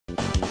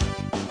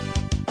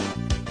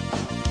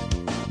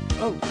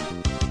Oh.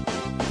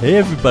 Hey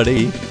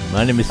everybody,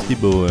 my name is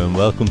Thibaut and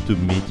welcome to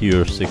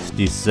Meteor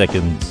 60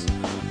 Seconds.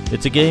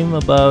 It's a game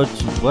about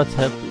what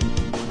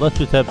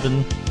would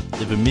happen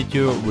if a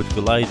meteor would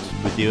collide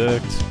with the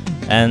Earth,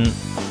 and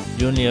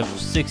you only have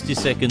 60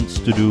 seconds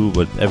to do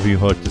whatever your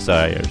heart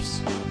desires.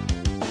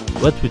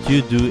 What would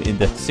you do in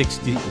that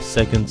 60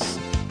 seconds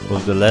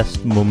of the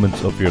last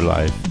moments of your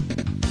life?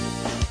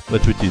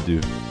 What would you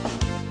do?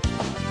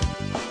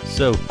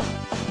 So,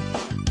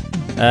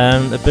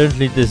 and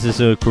apparently this is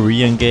a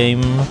Korean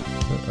game,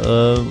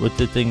 with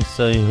the things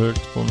I heard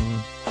from.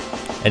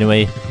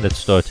 Anyway, let's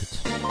start it.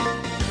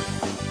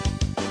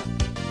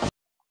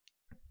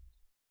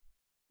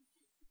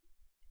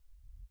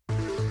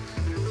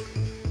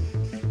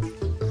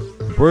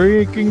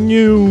 Breaking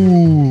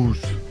news!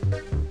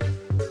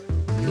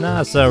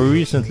 NASA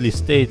recently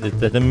stated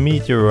that a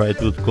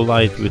meteorite would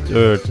collide with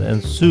Earth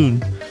and soon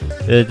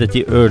that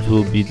the Earth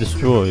will be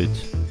destroyed.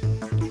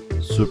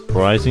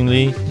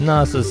 Surprisingly,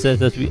 NASA said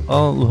that we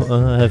all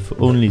have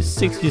only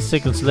 60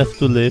 seconds left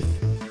to live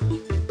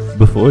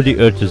before the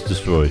Earth is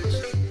destroyed.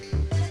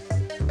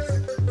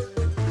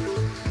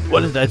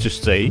 What did I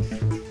just say?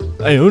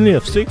 I only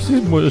have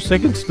 60 more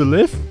seconds to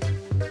live?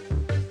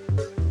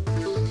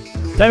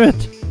 Damn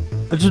it!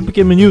 I just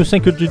became a news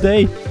anchor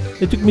today.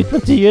 It took me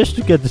 20 years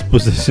to get this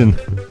position.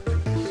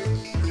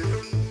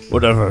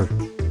 Whatever.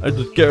 I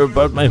don't care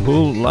about my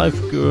whole life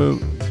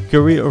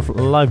career of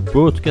live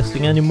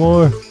broadcasting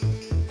anymore.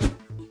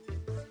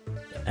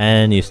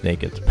 And he's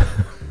naked.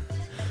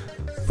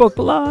 Fuck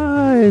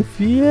life!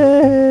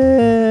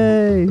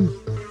 Yay!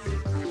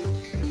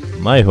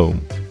 My home.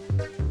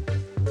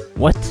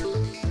 What?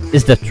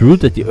 Is that true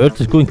that the Earth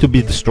is going to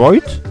be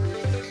destroyed?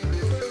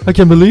 I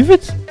can't believe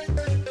it!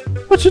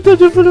 What should I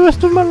do for the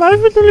rest of my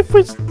life with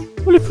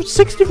only for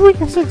 60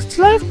 freaking seconds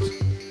left?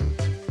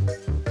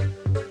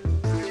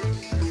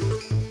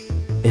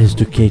 Is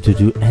it okay to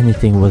do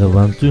anything what I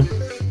want to?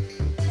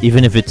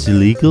 Even if it's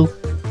illegal?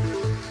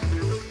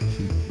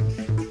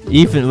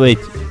 Even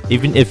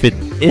if it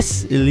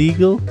is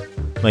illegal?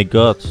 My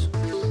god.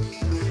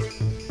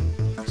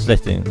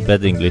 Slecht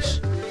bad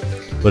English.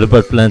 What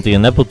about planting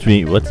an apple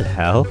tree? What the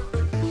hell?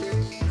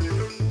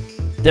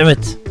 Damn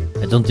it!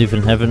 I don't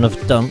even have enough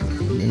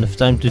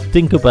time to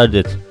think about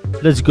it.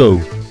 Let's go.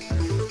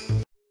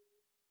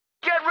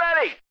 Get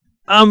ready!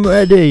 I'm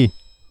ready!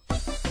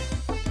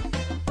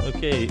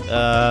 Okay,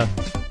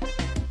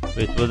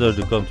 wait, what are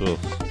the controls?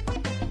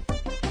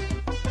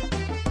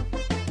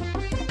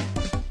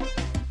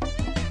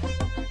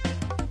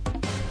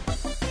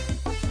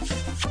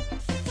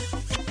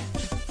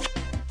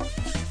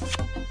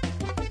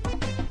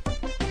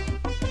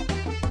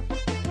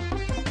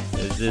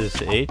 Is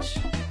this H?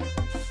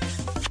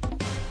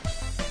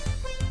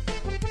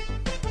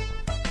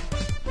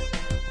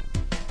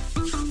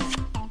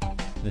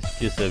 Let's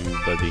kiss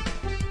everybody.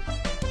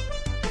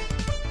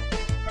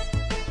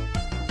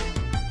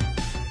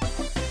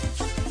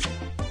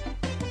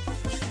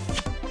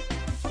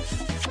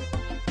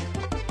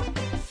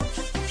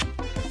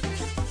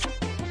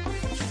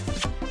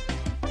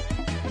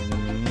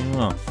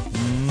 Mwah.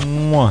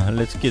 Mwah.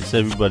 Let's kiss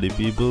everybody,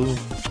 people.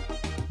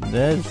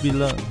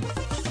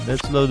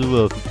 Let's love the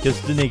world.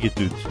 Kiss the naked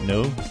dude,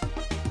 no?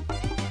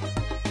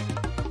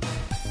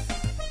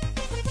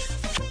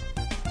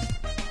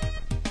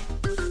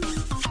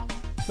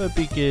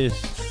 Puppy kiss.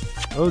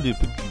 Oh, the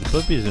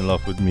puppy is in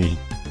love with me.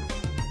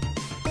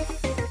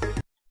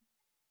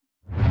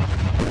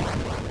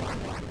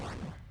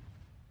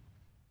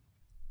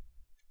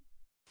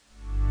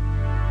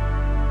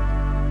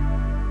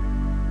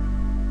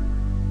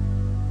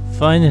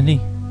 Finally,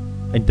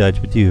 I died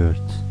with the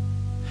Earth.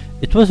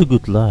 It was a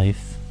good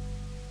life.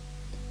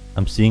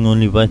 I'm seeing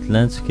only white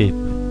landscape.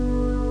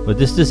 But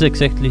is this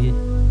exactly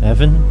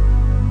heaven?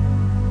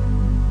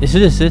 Is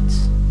this it?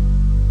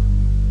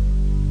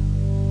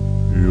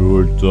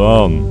 You're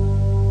done.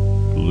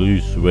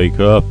 Please wake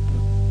up.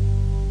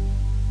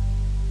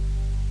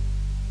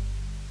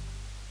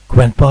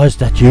 Grandpa, is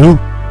that you?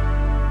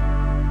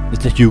 Is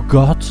that you,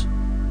 God?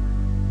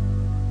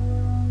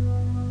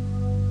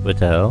 What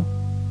the hell?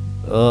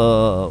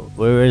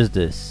 Where is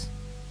this?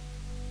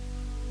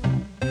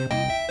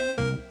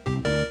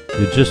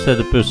 You just had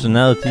a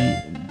personality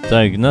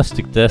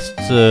diagnostic test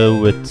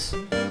with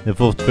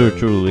involved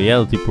virtual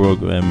reality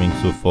programming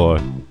so far.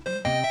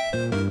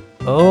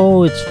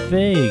 Oh, it's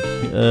fake.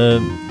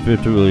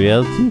 Virtual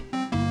reality?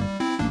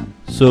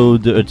 So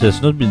the Earth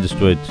has not been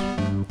destroyed.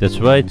 That's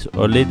right,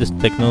 our latest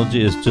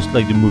technology is just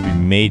like the movie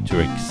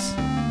Matrix.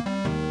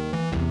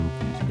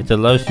 It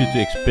allows you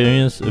to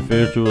experience a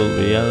virtual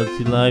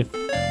reality life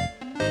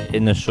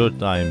in a short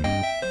time.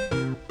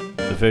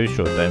 A very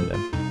short time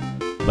then.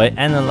 By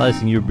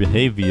analyzing your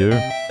behavior,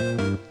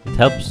 it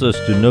helps us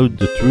to know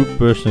the true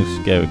person's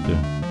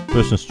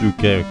true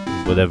character,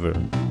 whatever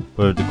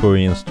the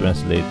Koreans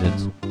translate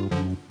it.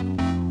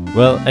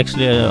 Well,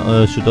 actually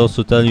I should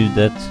also tell you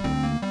that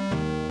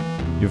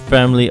your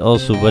family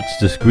also watched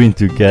the screen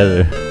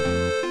together.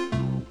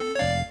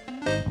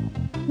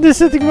 They're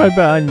sitting right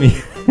behind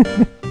me.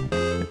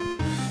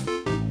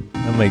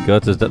 my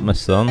god, is that my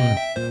son?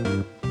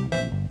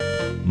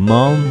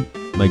 Mom,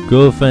 my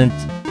girlfriend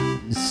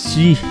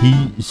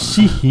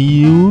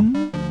Sihyun,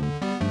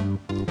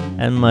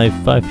 and my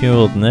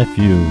 5-year-old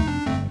nephew.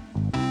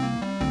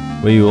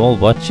 Were you all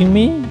watching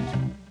me?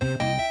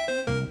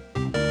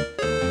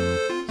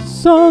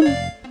 Son,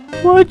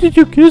 why did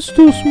you kiss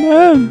those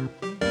men?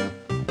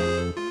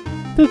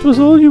 That was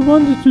all you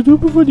wanted to do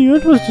before the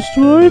earth was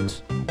destroyed?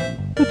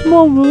 But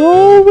Mom will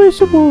always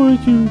support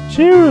you.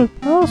 Cheer up,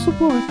 I'll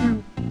support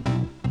you.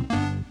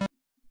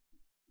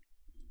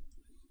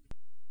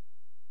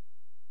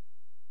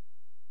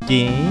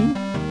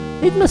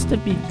 It must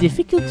have been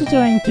difficult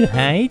trying to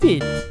hide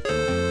it.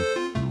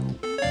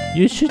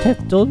 You should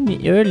have told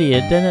me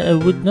earlier, then I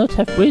would not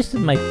have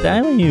wasted my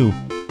time on you.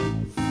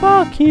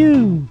 Fuck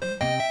you.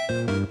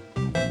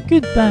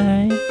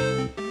 Goodbye.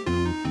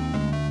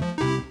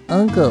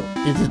 Uncle,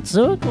 is it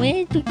so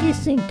great to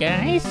kissing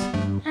guys?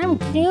 I'm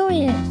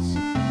curious.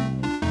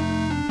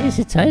 Is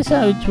it nice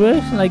how it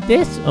works like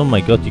this? Oh my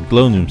god, he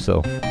cloned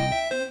himself.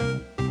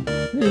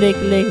 Lick,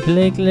 lick,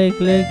 lick, lick,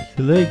 lick,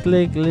 lick,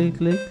 lick, lick,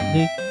 lick,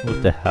 lick.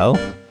 What the hell?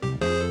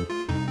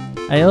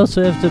 I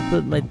also have to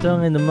put my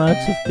tongue in the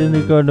mouths of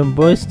kindergarten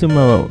boys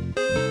tomorrow.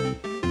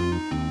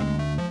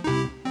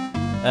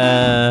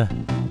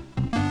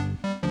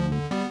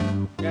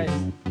 Guys,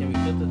 can we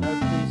cut it out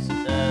please?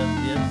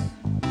 Yes.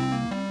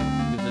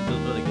 Because I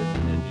don't want to get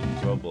in any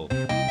trouble.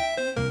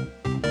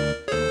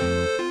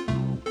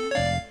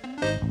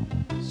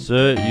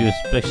 Sir, your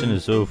inspection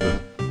is over.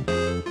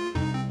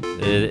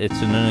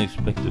 It's an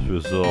unexpected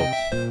result.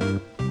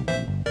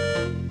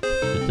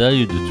 To tell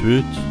you the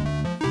truth,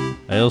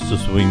 I also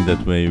swing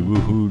that way.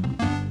 Woohoo!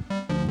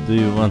 Do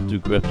you want to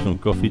grab some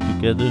coffee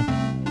together?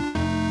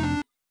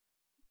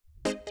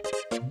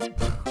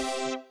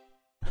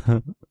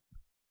 What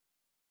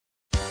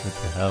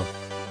the hell?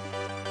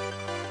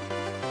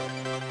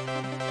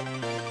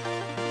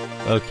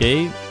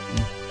 Okay.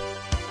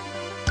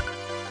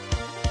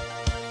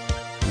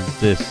 What's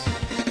this?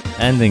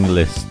 Ending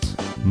list.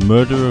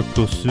 Murderer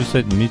plus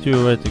suicide,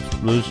 meteorite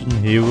explosion,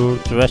 hero,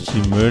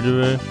 trashy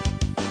murderer,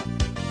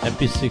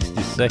 happy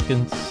 60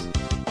 seconds,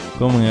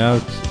 coming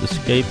out,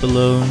 escape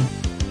alone,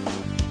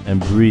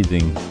 and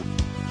breathing.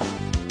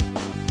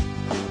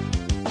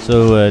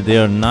 So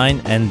there are 9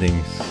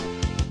 endings.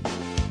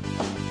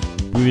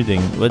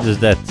 Breathing, what is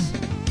that?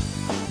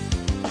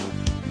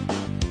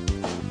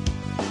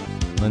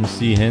 Want to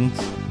see hint?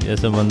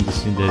 Yes, I want to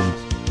see the hint.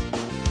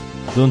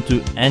 Don't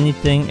do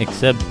anything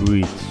except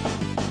breathe.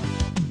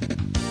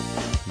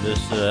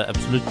 Just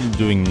absolutely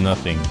doing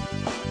nothing.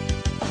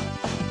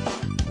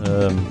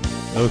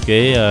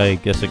 Okay, I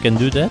guess I can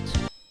do that.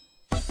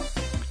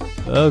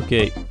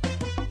 Okay,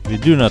 we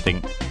do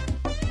nothing.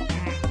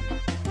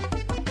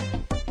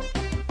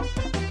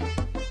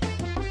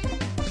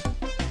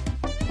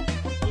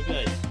 So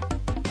guys,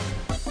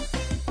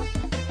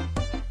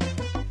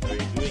 how are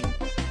you doing?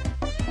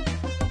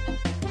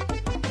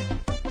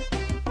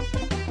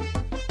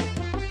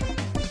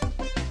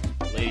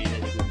 Played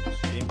any good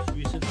games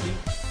recently?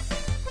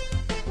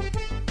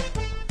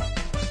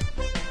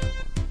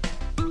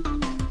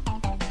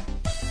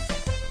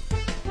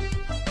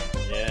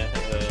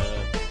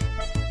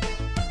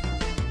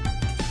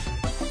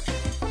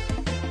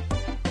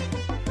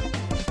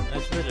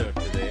 Nice weather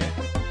today, eh?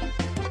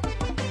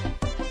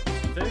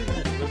 It's very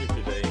nice weather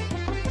today.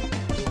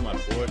 Through my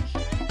porch,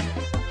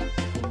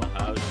 through my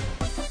house.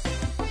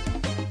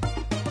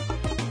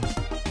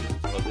 It's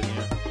hot in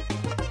here.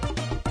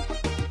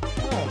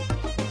 Oh,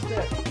 what's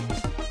that?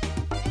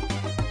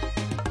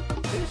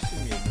 There's to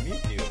me a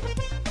meteor.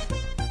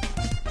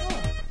 Oh.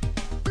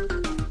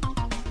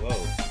 Whoa,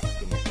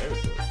 to my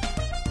territory.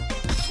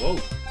 Whoa,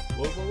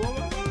 whoa, whoa, whoa,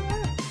 whoa,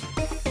 whoa.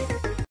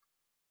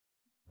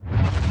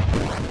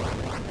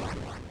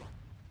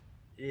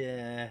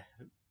 Yeah.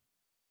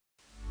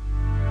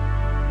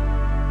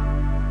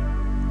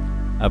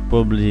 I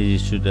probably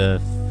should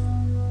have.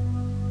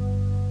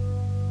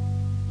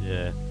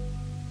 Yeah.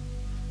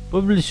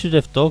 Probably should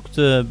have talked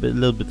a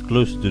little bit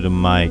closer to the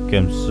mic.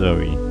 I'm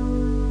sorry.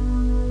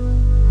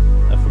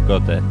 I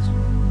forgot that.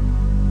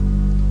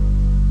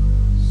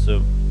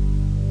 So.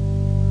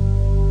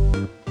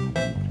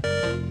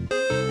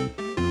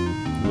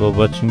 You all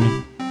watching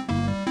me?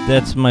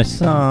 That's my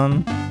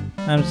son.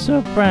 I'm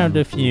so proud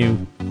of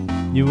you.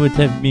 You would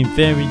have been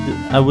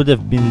I would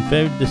have been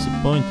very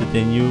disappointed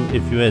in you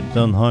if you had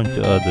done harm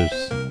to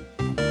others.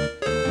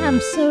 I'm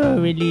so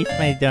relieved,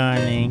 my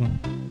darling.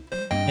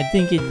 I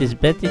think it is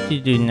better to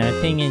do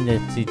nothing in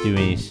that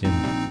situation.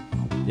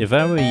 If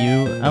I were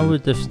you, I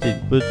would have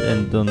stayed put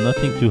and done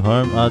nothing to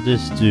harm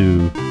others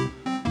too.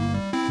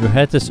 Your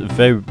head is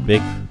very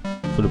big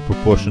for the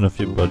proportion of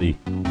your body.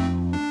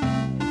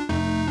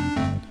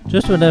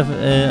 Just what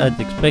I'd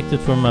expected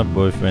from my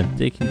boyfriend.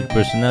 Taking the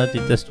personality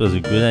test was a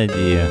good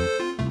idea.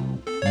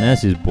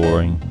 Nancy's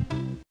boring.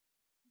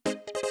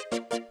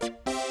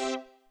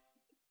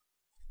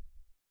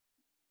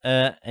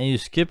 And you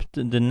skipped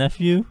the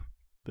nephew?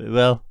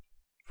 Well,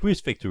 freeze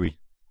victory.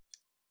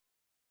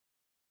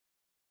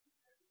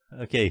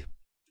 Okay.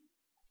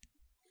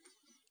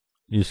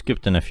 You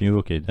skipped an FU,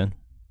 okay then.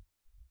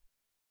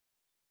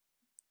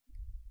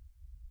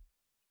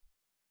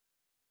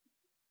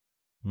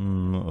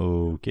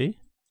 Okay.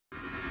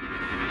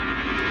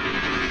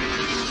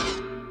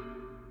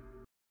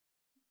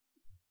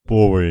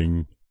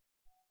 Boring.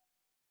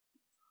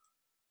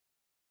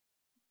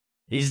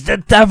 He's the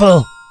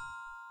devil!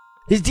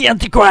 He's the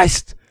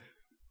Antichrist!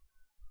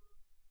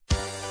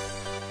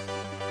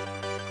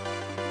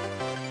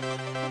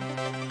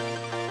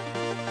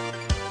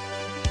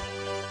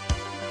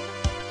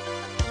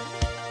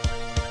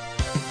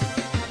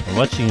 I'm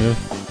watching you.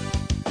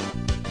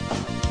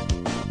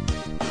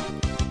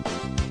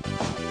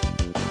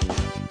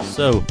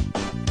 So,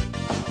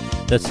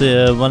 that's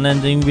one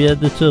ending we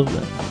had the two.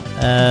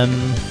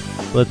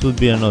 What would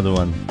be another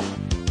one?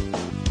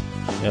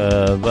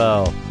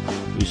 Well,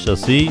 we shall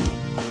see.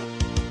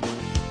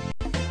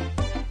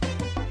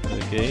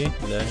 Okay,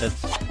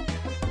 let's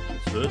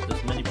hurt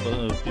as many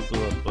people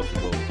as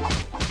possible.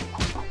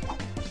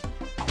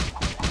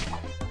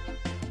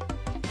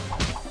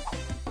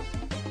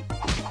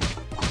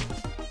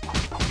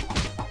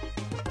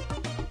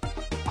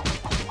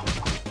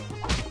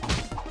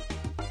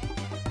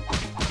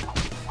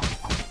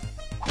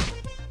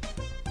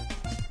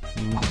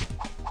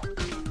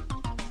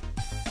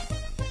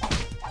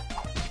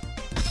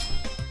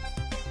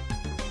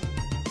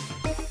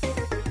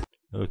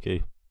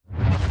 Okay.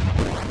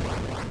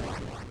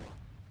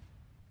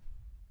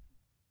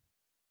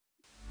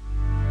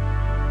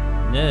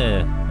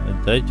 Yeah,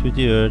 I died with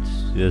the earth.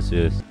 Yes,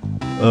 yes.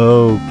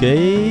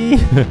 Okay.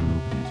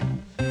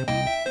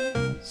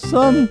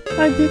 Son,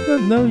 I did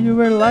not know you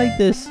were like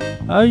this.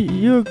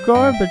 You're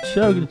garbage.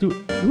 How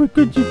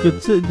could you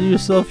consider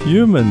yourself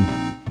human?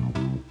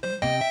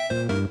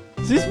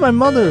 This is my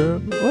mother.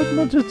 What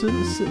mother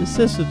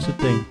says such a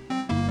thing?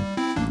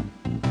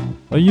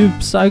 Are you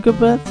a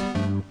psychopath?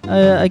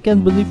 I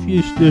can't believe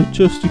you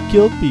chose to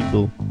kill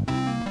people.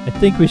 I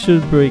think we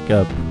should break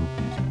up.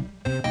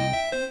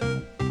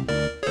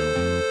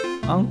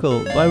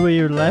 Uncle, why were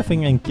you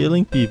laughing and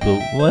killing people?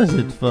 Was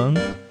it fun?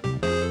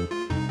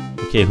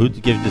 Okay, who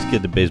gave this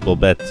kid a baseball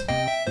bat?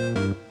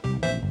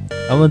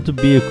 I want to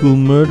be a cool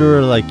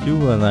murderer like you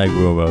when I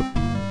grow up.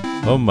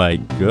 Oh my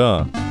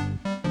god.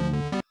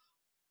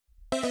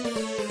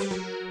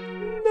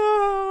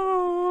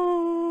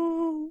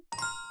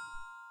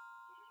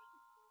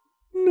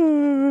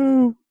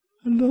 No,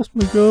 I lost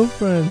my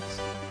girlfriend.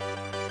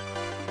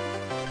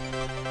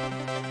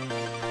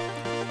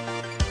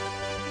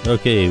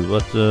 Okay,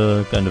 what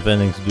kind of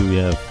endings do we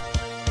have?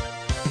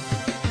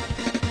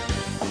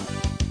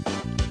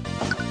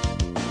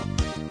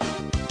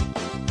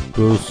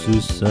 Pro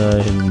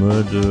suicide,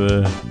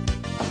 murderer,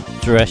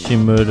 trashy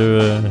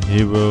murderer,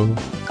 hero.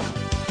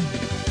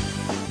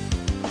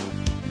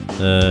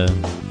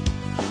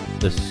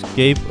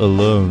 Escape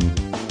alone.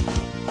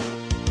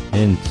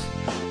 Hint.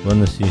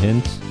 Wanna see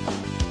hints?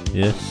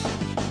 Yes.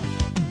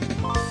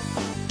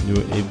 You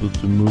were able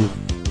to move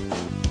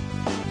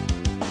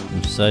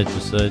from side to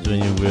side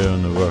when you were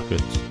on a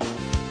rocket.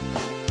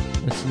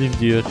 Let's leave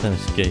the earth and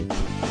escape.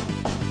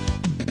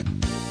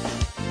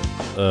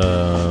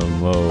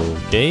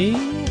 Okay.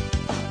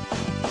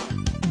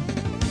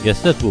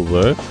 Guess that will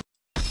work.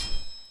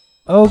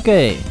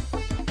 Okay.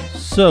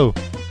 So,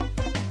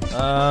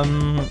 I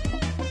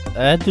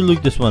had to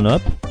look this one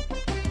up.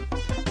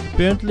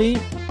 Apparently,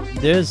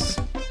 there's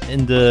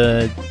in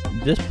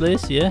this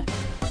place, yeah.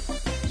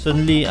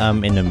 Suddenly,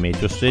 I'm in a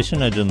metro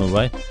station. I don't know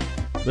why,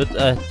 but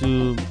I had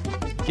to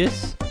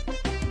kiss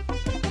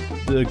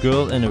the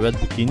girl in a red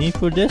bikini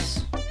for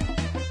this.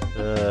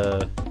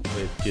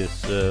 Wait,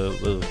 kiss.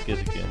 Well,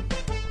 kiss again.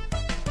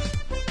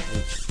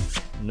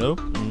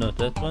 Nope, not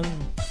that one.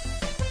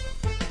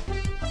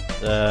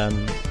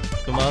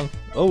 Come on.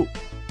 Oh.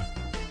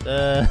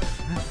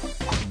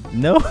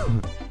 No.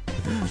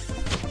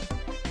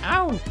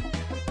 Ow.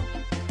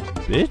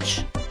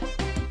 Bitch.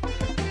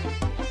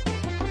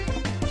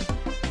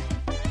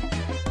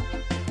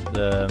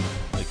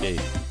 Okay.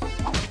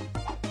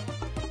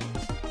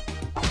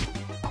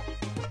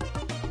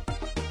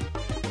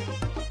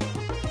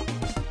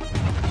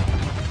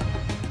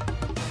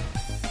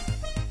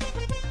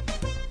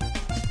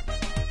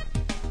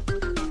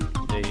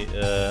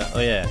 Oh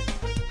yeah.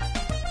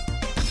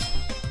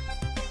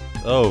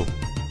 Oh.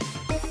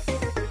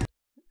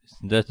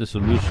 Isn't that the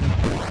solution?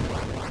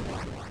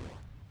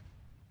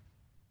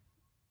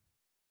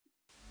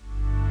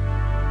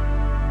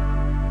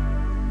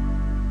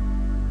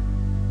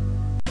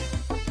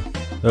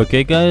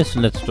 Okay guys,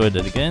 let's try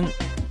that again.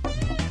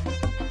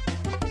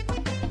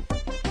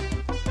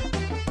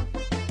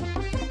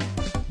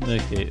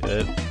 Okay,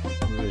 where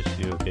is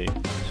he? Okay,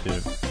 it's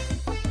here.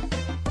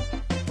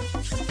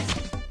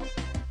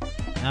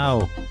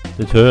 Ow,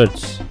 that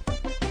hurts.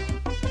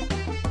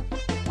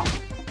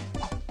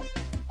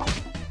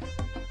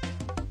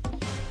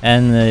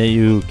 And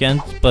you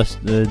can't pass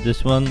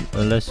this one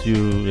unless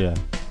you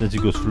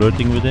goes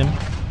flirting with him.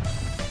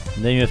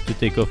 Then you have to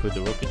take off with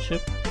the rocket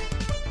ship.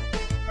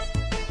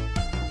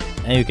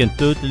 And you can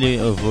totally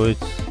avoid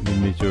the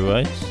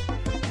meteorites.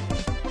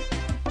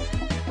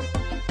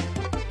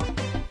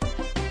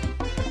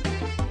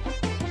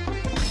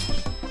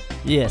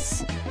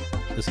 Yes!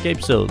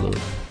 Escape solo.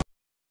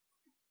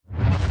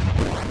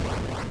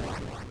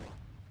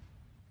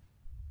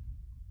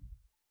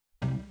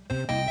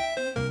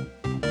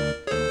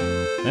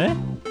 Eh?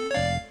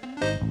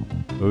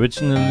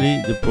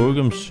 Originally, the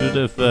program should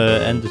have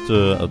ended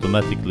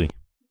automatically.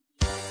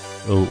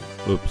 Oh,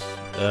 oops.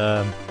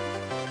 I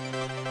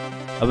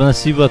wanna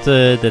see what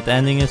that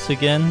ending is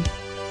again,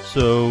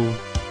 so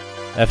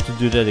I have to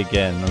do that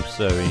again, I'm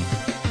sorry.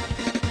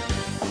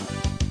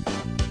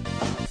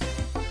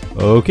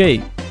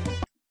 Okay.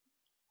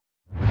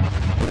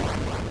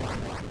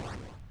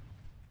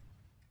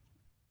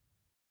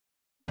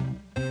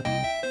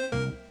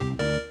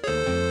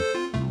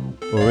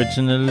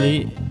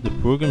 Originally, the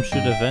program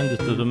should have ended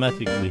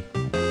automatically.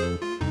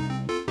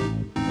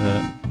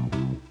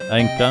 I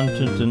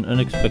encountered an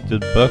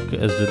unexpected bug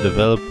as the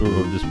developer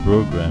of this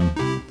program.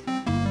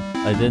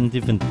 I didn't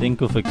even think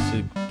of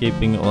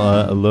escaping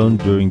alone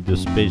during the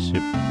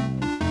spaceship.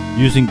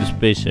 Using the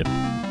spaceship.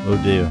 Oh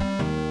dear.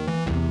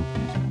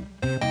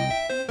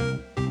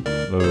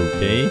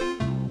 Okay.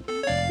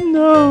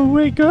 No,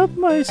 wake up,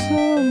 my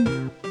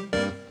son!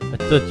 I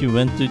thought you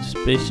went to the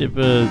spaceship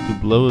to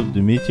blow up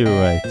the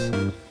meteorite.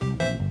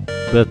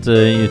 But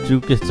you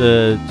took it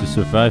to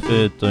survive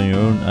it on your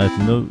own. I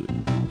had no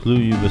clue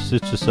you were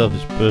such a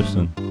selfish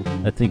person.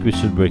 I think we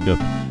should break up.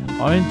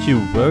 Aren't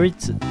you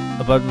worried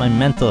about my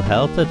mental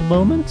health at the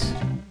moment?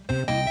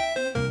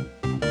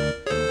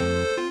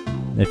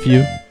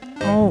 Nephew?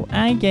 Oh,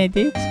 I get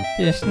it.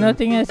 There's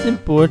nothing as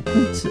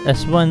important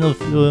as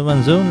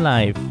one's own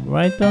life,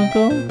 right,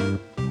 Uncle?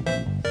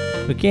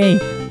 Okay,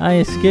 I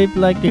escaped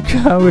like a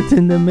coward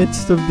in the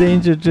midst of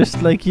danger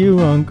just like you,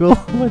 Uncle.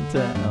 What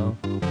the hell?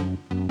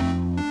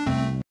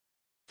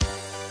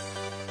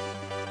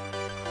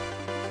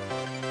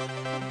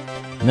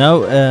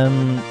 Now,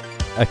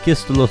 I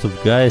kissed a lot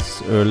of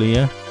guys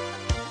earlier.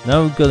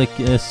 Now I'm gonna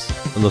kiss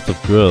a lot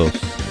of girls.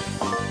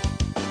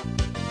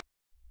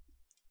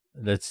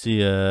 Let's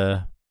see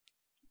how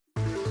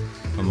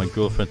my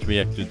girlfriend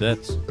react to that.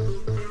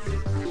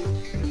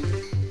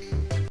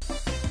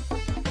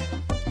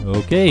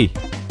 Okay,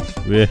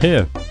 we're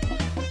here.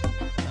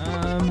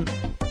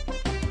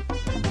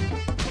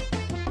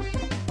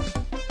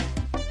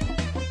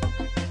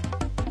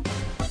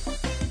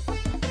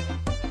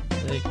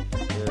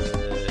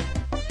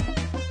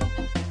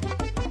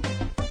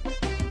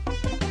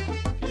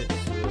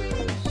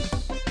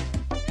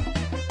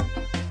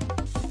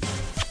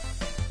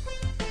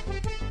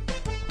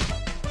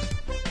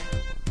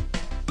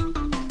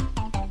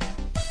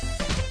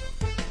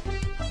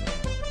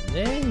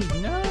 Hey,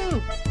 no!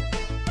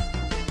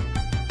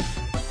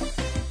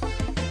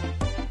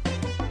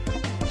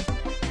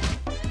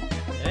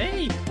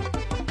 Hey!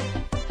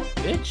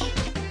 Bitch!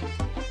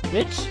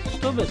 Bitch,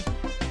 stop it!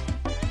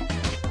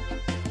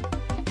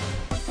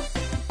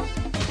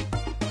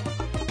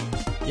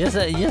 Yes,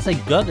 I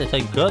got it,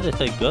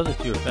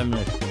 you're a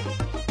feminist.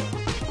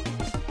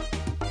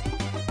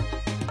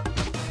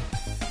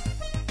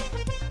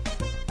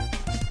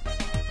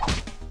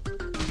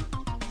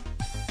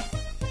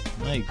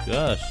 My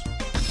gosh.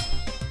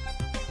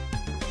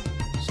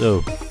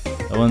 So,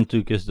 I want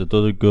to kiss the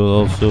other girl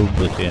also,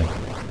 but yeah.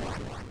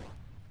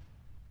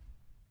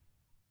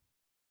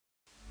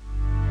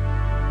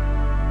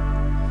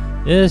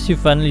 Yes, you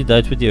finally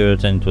died with the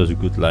earth and it was a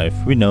good life.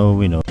 We know,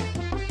 we know.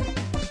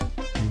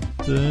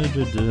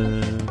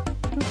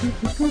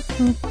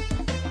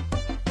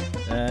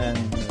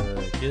 And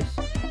kiss.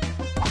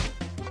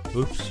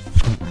 Oops.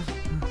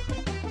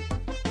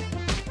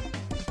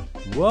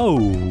 Whoa!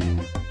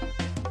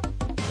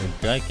 The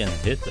guy can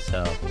hit as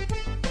hell.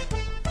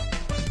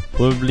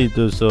 Probably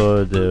those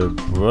are their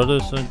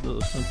brothers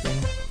or something.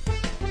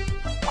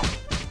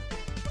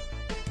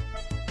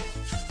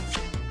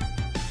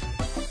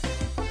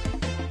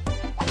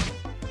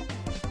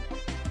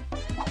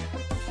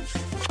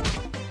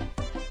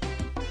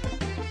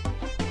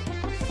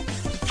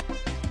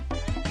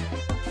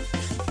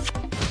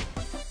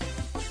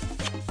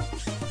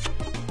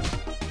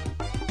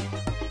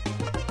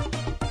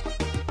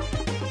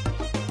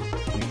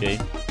 Okay.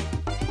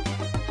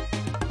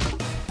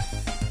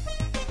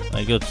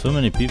 I got so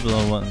many people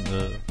who want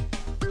to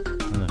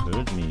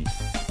hurt me.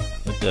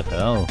 What the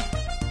hell?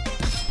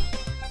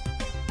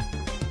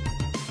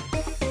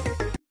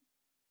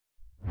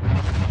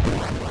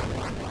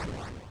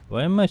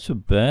 Why am I so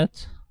bad?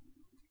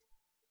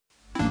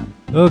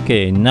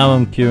 Okay, now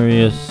I'm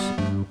curious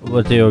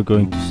what they are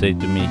going to say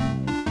to me.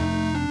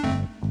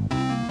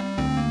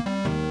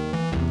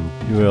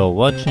 You are all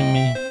watching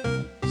me.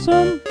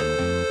 Son,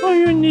 are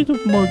you in need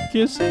of more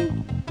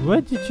kissing? Why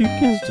did you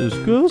kiss those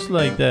girls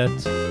like that?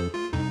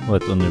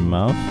 What, on their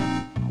mouth?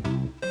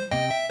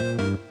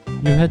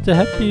 You had the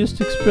happiest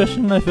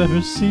expression I've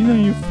ever seen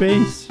on your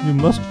face. You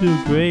must feel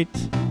great.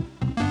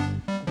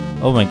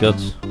 Oh my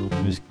god,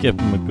 we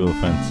skipped my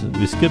girlfriend.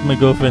 We skipped my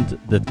girlfriend,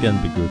 that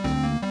can't be good.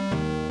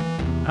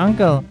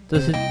 Uncle,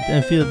 does it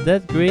feel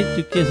that great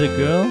to kiss a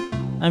girl?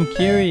 I'm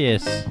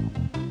curious.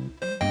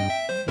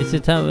 Is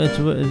it how it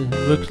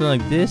works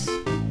like this?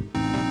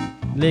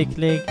 Lick,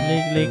 lick,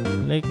 lick, lick,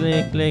 lick,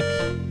 lick, lick.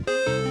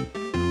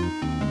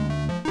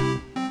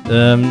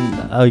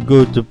 I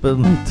go to spend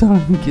my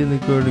time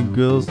kindergarten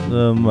girls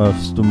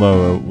months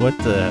tomorrow. What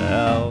the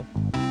hell?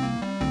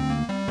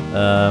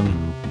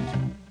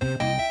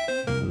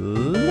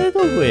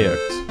 Little weird.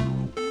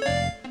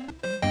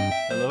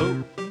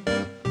 Hello?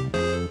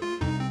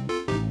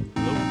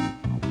 Hello?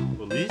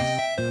 Police?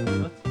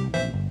 What?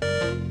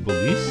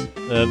 Police?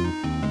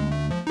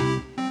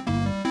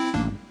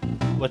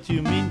 What do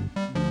you mean?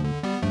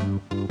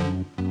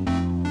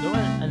 No,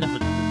 I never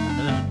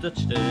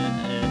touched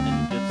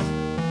any kids.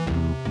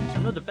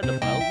 I'm not a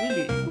pedophile,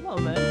 really. Come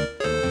on, man.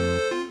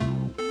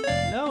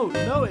 No,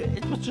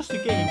 it was just a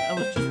game. I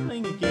was just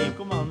playing a game.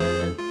 Come on,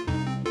 man.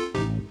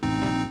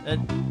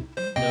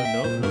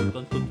 No, don't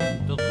come to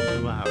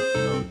my house.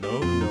 No.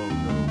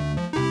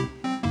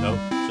 No,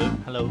 sir.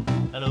 Hello.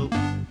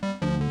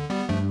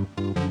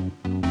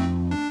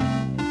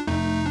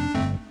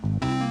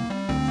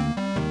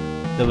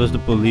 That was the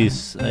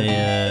police.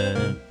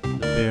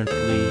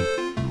 Apparently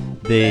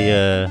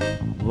they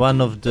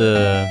one of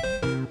the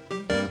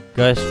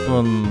guys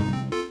from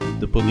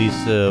the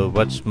police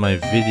watched my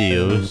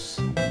videos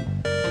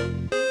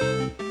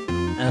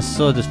and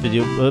saw this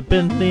video.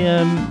 Apparently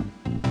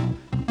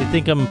they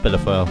think I'm a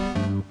pedophile,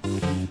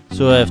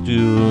 so I'm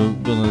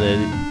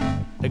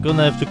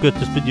gonna have to cut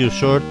this video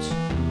short,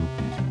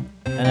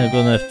 and I'm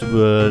gonna have to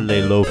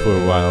lay low for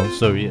a while.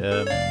 Sorry.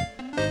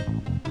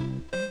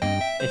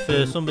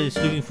 If somebody's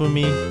looking for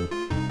me,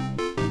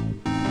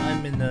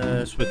 I'm in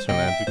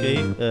Switzerland,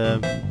 okay?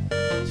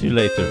 See you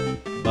later.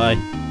 Bye.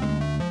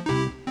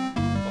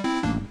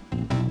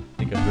 I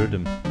think I heard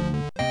him.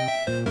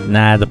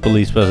 Nah, the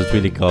police wasn't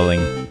really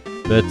calling.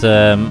 But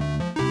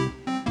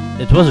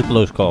it was a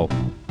close call.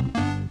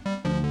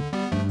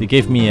 They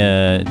gave me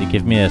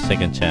a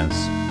second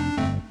chance.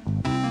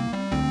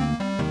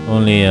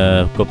 Only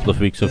a couple of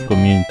weeks of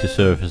community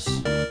service.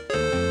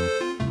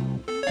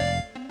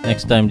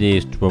 Next time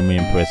they throw me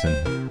in prison.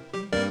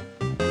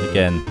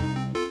 Again.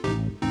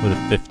 For the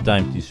 5th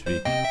time this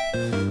week.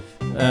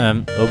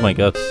 Oh my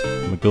god,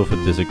 my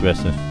girlfriend is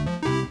aggressive.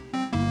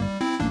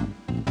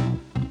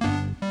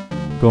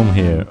 Come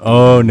here.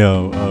 Oh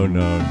no,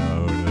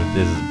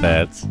 this is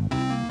bad.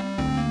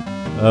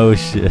 Oh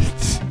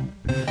shit.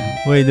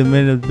 Wait a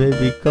minute,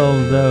 baby,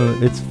 calm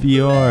down. It's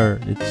VR.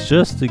 It's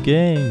just a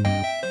game.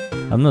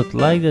 I'm not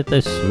like that, I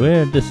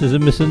swear. This is a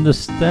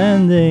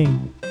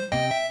misunderstanding.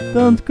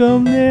 Don't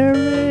come near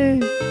me!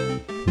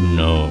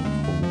 No.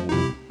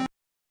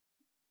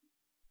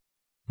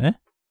 Eh?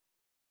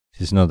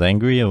 She's not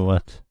angry or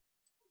what?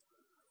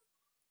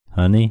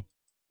 Honey?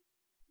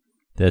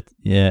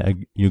 Yeah,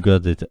 you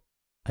got it.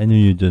 I knew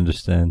you'd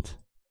understand.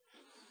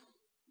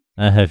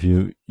 I have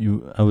you.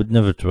 I would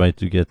never try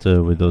to get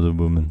with other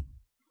women.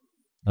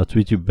 I'll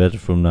treat you better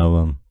from now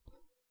on.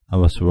 I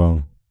was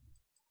wrong.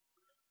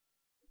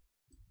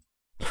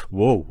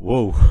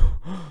 Whoa.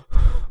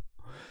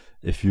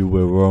 If you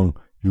were wrong,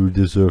 you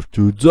deserve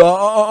to die.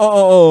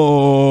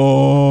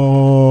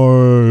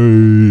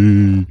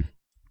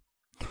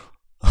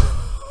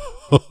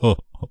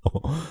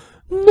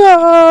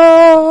 No.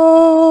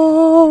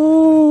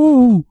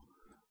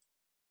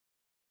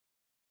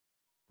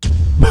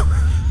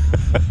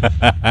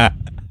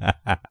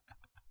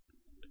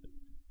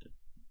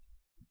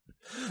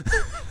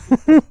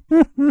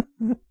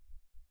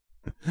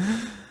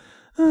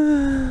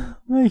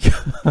 My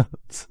God.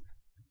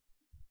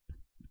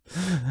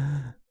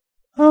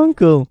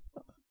 Uncle,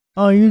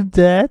 are you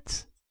dead?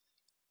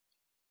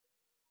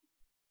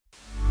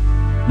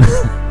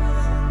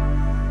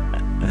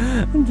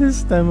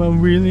 This time I'm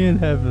really in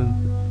heaven.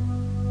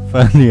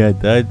 Finally I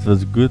died, it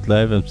was a good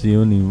life, I'm the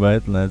only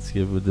white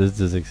landscape, but this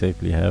is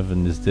exactly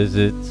heaven. Is this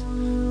it?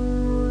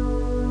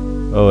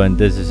 Oh, and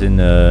this is in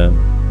a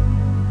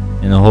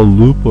whole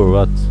loop or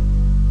what?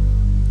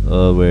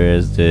 Oh, where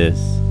is this?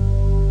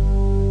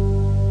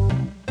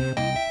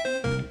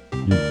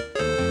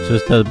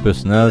 Just had a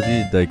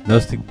personality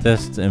diagnostic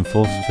test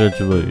involves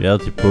virtual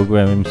reality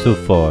programming so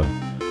far.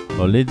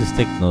 Our latest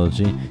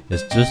technology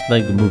is just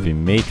like the movie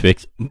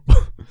Matrix.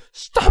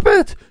 Stop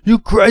it, you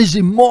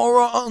crazy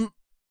moron!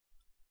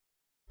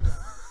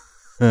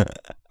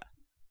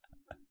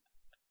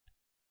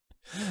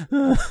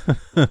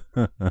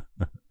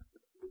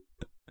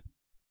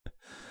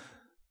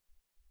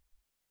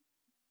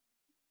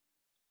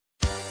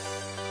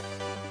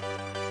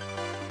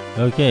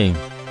 Okay.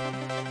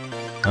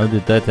 How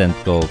did that end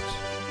called?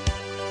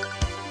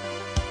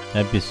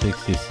 Happy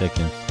 60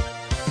 seconds.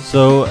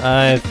 So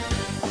I've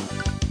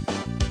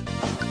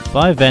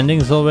 5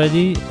 endings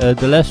already.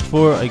 The last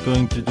 4 I'm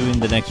going to do in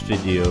the next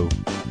video.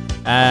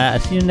 I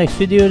see you in the next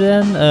video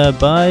then.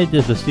 Bye.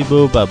 This was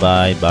Thibaut.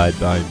 Bye.